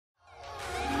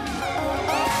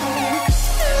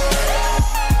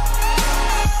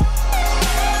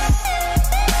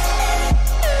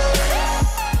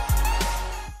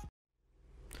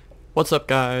What's up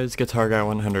guys, Guitar Guy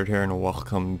 100 here and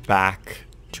welcome back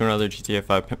to another GTA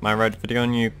 5 Pimp My Ride video,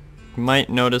 and you might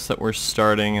notice that we're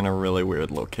starting in a really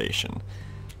weird location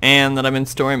and that I'm in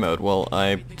story mode. Well,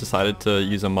 I decided to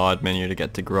use a mod menu to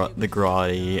get to the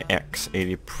Grotti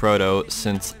X80 Proto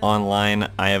since online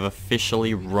I have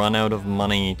officially run out of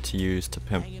money to use to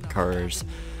pimp cars.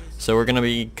 So we're going to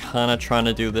be kind of trying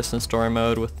to do this in story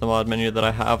mode with the mod menu that I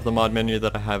have. The mod menu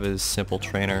that I have is Simple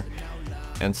Trainer.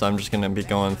 And so I'm just going to be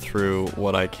going through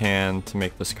what I can to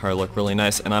make this car look really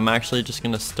nice. And I'm actually just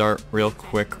going to start real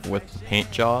quick with the paint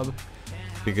job,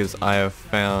 because I have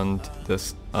found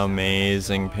this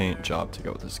amazing paint job to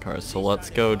go with this car. So let's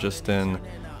go just in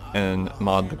and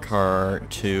mod the car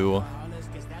to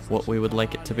what we would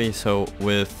like it to be. So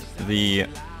with the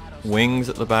wings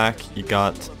at the back, you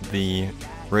got the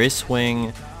race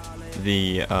wing,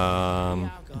 the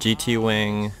GT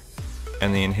wing,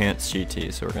 and the enhanced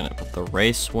GT. So we're gonna put the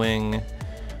race wing,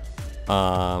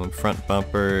 front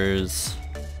bumpers.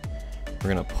 We're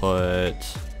gonna put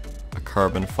a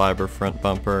carbon fiber front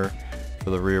bumper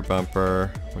for the rear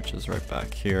bumper, which is right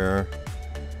back here.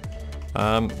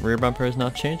 Rear bumper is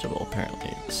not changeable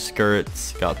apparently.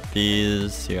 Skirts, got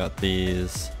these, you got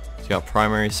these. So you got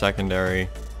primary, secondary.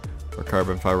 For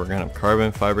carbon fiber, we're gonna have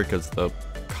carbon fiber because the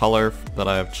color that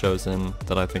I have chosen,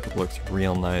 that I think it looks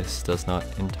real nice, does not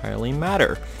entirely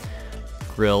matter.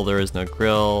 Grill, there is no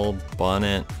grill.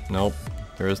 Bonnet, nope.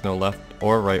 There is no left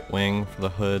or right wing. For the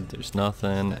hood, there's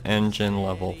nothing. Engine,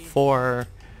 level 4.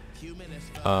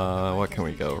 What can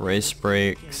we go? Race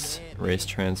brakes, race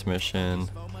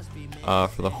transmission.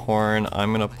 For the horn,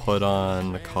 I'm gonna put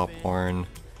on the cop horn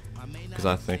because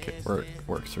I think it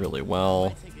works really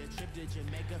well.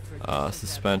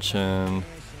 Suspension,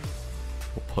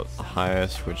 we'll put the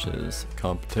highest, which is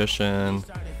competition.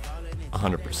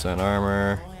 100%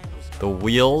 armor. The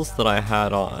wheels that I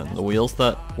had on, the wheels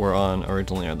that were on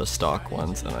originally are the stock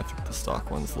ones, and I think the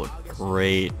stock ones look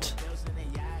great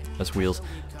as wheels,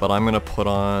 but I'm gonna put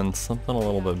on something a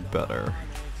little bit better.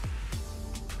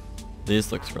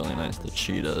 These looks really nice, the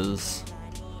cheetahs,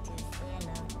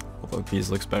 although these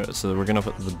looks better. So we're gonna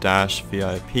put the Dash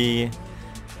VIP,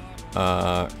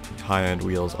 high-end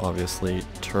wheels obviously,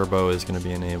 turbo is gonna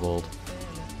be enabled,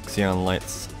 xenon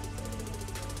lights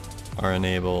are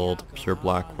enabled, pure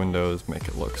black windows make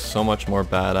it look so much more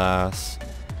badass.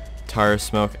 Tire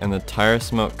smoke, and the tire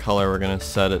smoke color we're gonna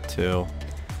set it to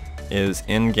is,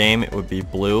 in game it would be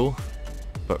blue,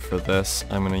 but for this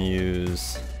I'm gonna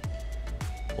use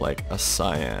like a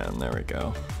cyan. There we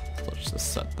go. So let's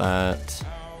just set that.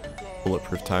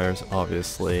 Bulletproof tires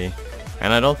obviously,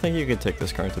 and I don't think you could take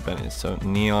this car to Benny's. So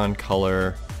neon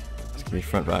color, it's gonna be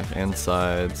front, back, and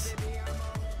sides.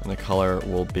 And the color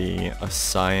will be a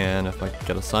cyan if I can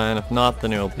get a cyan. If not,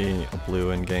 then it'll be a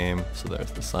blue in game. So there's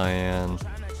the cyan.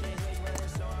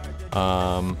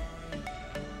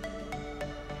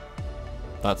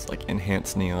 That's like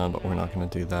enhanced neon, but we're not gonna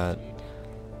do that.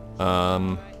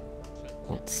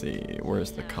 Let's see,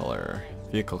 where's the color?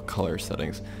 Vehicle color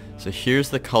settings. So here's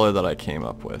the color that I came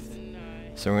up with.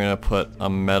 So we're gonna put a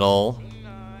metal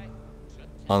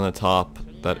on the top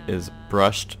that is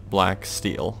brushed black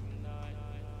steel.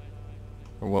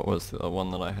 Or what was the one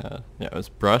that I had? Yeah, it was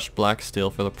brushed black steel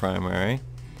for the primary,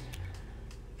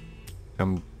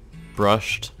 and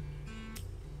brushed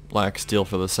black steel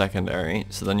for the secondary.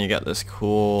 So then you get this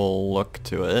cool look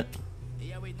to it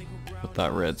with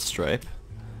that red stripe.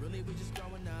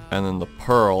 And then the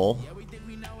pearl,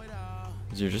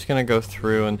 you're just gonna go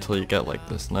through until you get like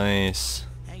this nice,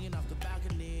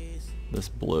 this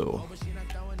blue.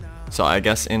 So I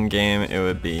guess in game it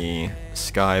would be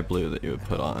sky blue that you would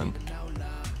put on.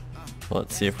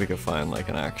 Let's see if we can find like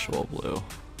an actual blue.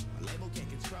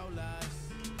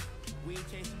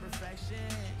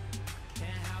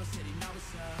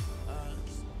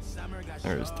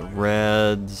 There's the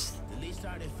reds,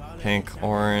 pink,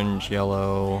 orange,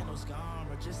 yellow,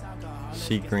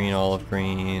 sea green, olive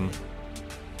green.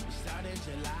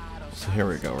 So here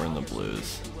we go, we're in the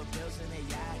blues.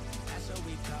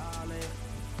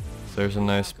 So there's a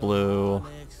nice blue.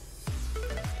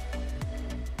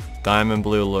 Diamond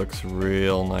blue looks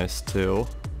real nice too.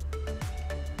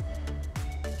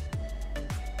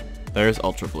 There's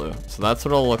ultra blue. So that's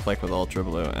what it'll look like with ultra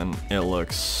blue, and it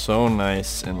looks so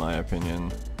nice in my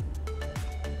opinion.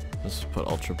 Let's just put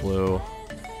ultra blue.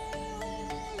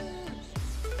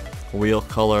 Wheel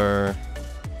color,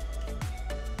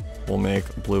 we'll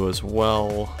make blue as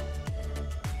well.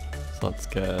 So let's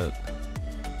get,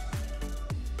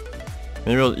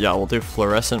 maybe we'll do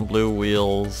fluorescent blue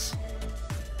wheels.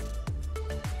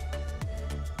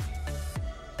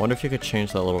 I wonder if you could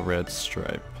change that little red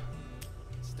stripe.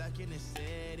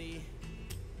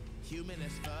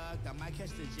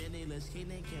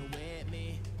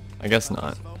 I guess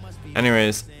not.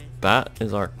 Anyways, that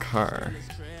is our car.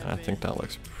 And I think that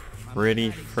looks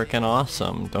pretty freaking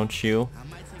awesome, don't you?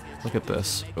 Look at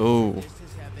this. Ooh.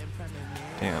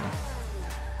 Damn.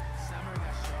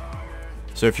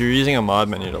 So if you're using a mod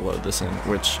menu to load this in,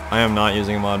 which I am not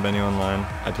using a mod menu online,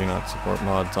 I do not support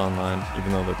mods online,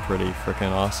 even though they're pretty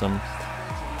freaking awesome,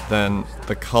 then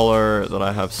the color that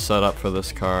I have set up for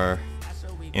this car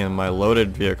in my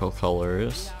loaded vehicle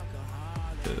colors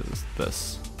is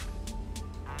this,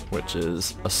 which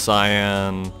is a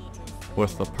cyan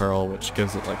with the pearl, which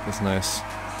gives it like this nice,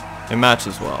 it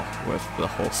matches well with the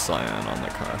whole cyan on the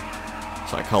car.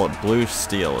 So I call it blue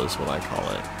steel is what I call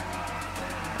it.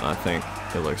 And I think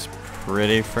it looks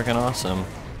pretty freaking awesome.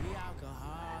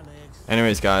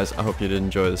 Anyways guys, I hope you did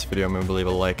enjoy this video. Remember to leave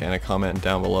a like and a comment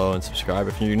down below and subscribe.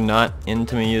 If you're not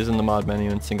into me using the mod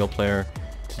menu in single player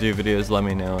to do videos, let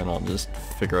me know and I'll just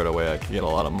figure out a way I can get a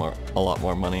lot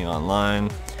more money online.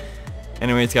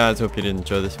 Anyways guys, hope you did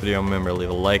enjoy this video. Remember to leave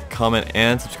a like, comment,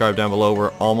 and subscribe down below.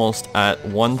 We're almost at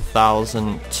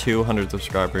 1,200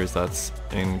 subscribers. That's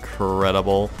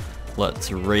incredible.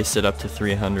 Let's race it up to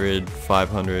 300,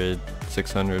 500,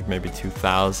 600, maybe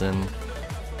 2,000.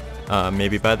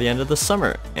 Maybe by the end of the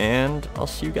summer. And I'll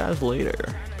see you guys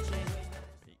later.